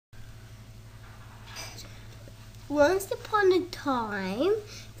Once upon a time,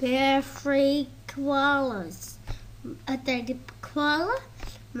 there are three koalas. A daddy koala,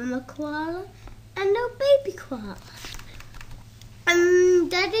 mama koala, and a baby koala.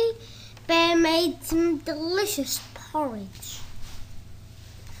 Daddy Bear made some delicious porridge,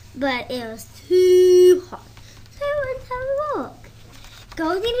 but it was too hot, so we went to have a walk.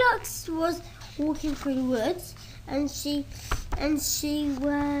 GoldiLocks was walking through the woods, and she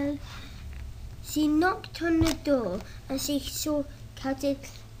knocked on the door, and she shouted,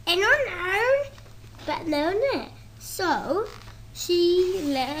 "Anyone home?" But no one there. So she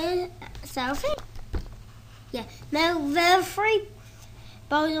let herself in. Yeah. Now there are three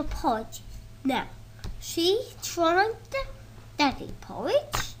bowls of porridge. Now she tried the daddy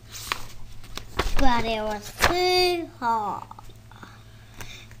porridge, but it was too hot.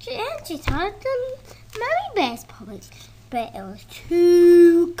 She tried the Mummy Bear's porridge, but it was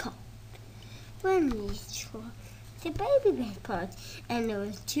too cold. When we tried the Baby Bear's porridge, and it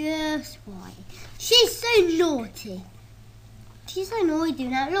was just right. She's so naughty. She's so naughty, do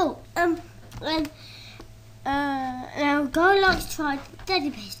not look. Now GoldiLocks tried Daddy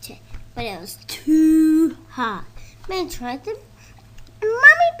Bear's chair, but it was too hard. Then tried the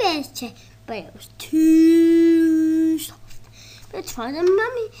Mummy Bear's chair, but it was too soft. But tried the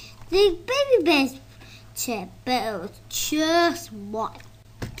Baby Bear's chair, but it was just right.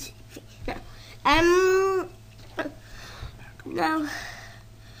 Now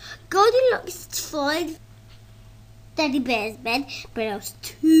GoldiLocks tried Daddy Bear's bed, but it was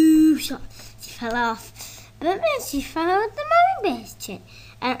too soft. She fell off. But then she found the Mummy Bear's chair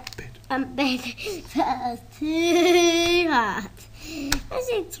and bed, but it was too hard. And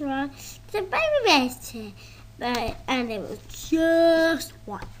she tried the Baby Bear's chair, and it was just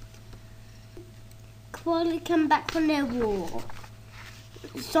right. Koala come back from their walk.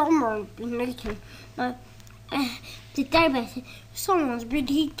 Someone's been eating the Daddy Bear said, "Someone's been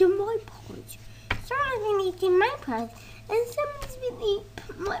eating my porridge. Someone's been eating my porridge, and someone's been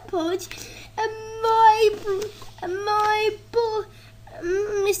eating my porridge, and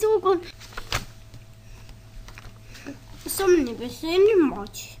it's all gone. Someone's been sitting in my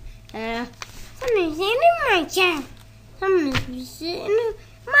chair. Someone's sitting in my chair. Someone's been sitting in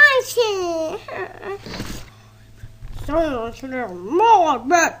my chair. Someone's sitting in my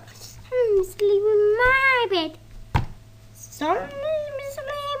bed. Someone's sleeping in my bed. Someone's been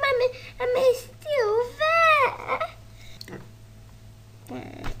sleeping in my bed, and it's still there."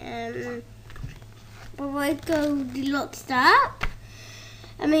 But I GoldiLocks up.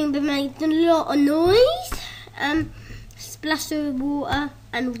 We made a lot of noise, splash of water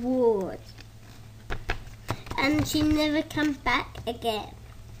and wood, and she never came back again.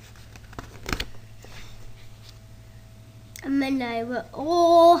 And then they were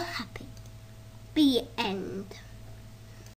all happy. The end.